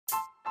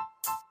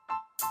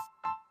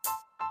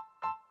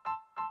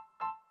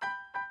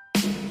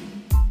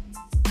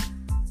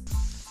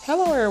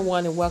Hello,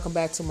 everyone, and welcome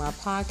back to my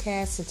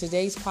podcast. In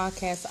today's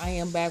podcast, I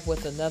am back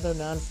with another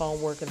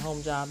non-phone work and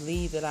home job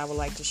lead that I would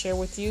like to share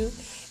with you.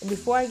 And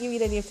before I give you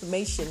that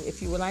information,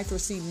 if you would like to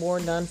receive more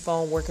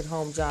non-phone work and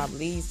home job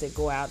leads that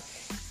go out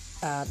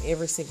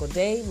every single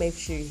day, make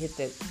sure you hit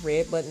that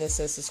red button that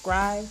says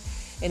subscribe.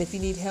 And if you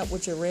need help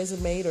with your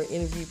resume or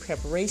interview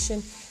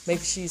preparation,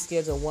 make sure you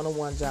schedule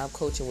one-on-one job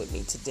coaching with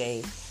me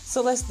today.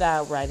 So let's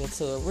dive right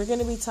into it. We're going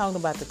to be talking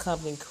about the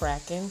company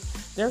Kraken.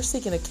 They're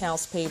seeking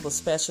accounts payable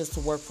specialists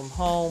to work from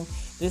home.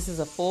 This is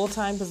a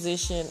full-time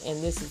position,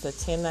 and this is a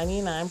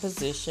 1099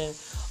 position.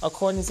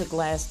 According to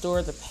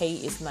Glassdoor, the pay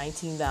is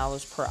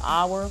 $19 per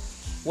hour.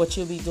 What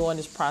you'll be doing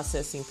is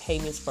processing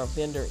payments for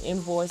vendor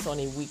invoice on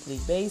a weekly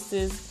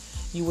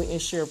basis. You will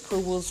ensure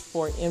approvals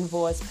for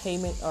invoice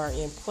payment are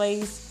in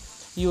place.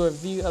 You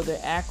review of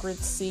the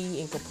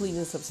accuracy and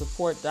completeness of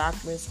support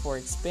documents for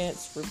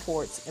expense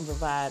reports and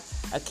provide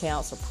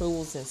accounts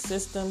approvals and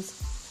systems.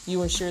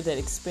 You ensure that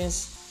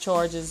expense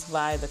charges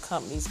via the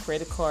company's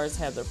credit cards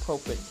have the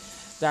appropriate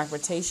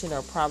documentation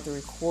or properly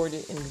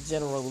recorded in the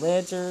general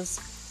ledgers.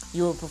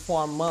 You will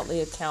perform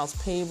monthly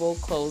accounts payable,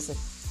 close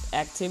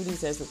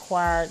activities as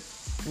required,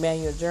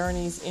 manual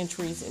journeys,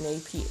 entries in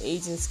AP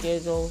agent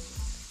schedule,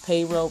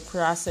 payroll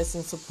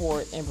processing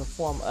support, and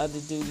perform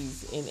other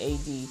duties in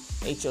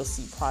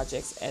ADHOC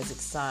projects as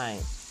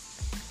assigned.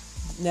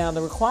 Now,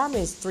 the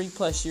requirement is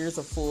 3+ years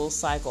of full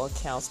cycle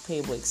accounts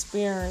payable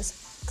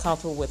experience,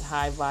 comfortable with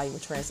high volume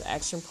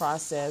transaction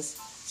process,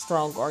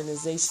 strong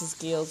organization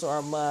skills are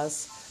a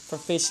must,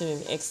 proficient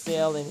in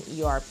Excel and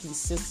ERP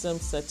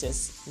systems such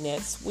as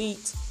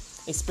NetSuite,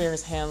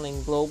 experience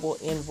handling global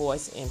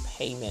invoice and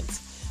payments.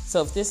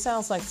 So if this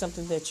sounds like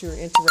something that you're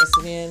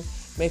interested in,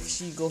 make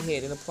sure you go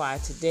ahead and apply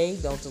today.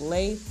 Don't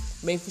delay.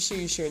 Make sure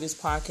you share this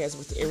podcast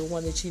with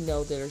everyone that you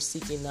know that are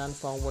seeking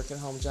non-phone work and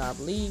home job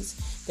leads.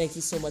 Thank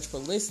you so much for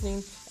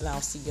listening, and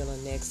I'll see you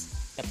on the next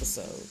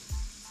episode.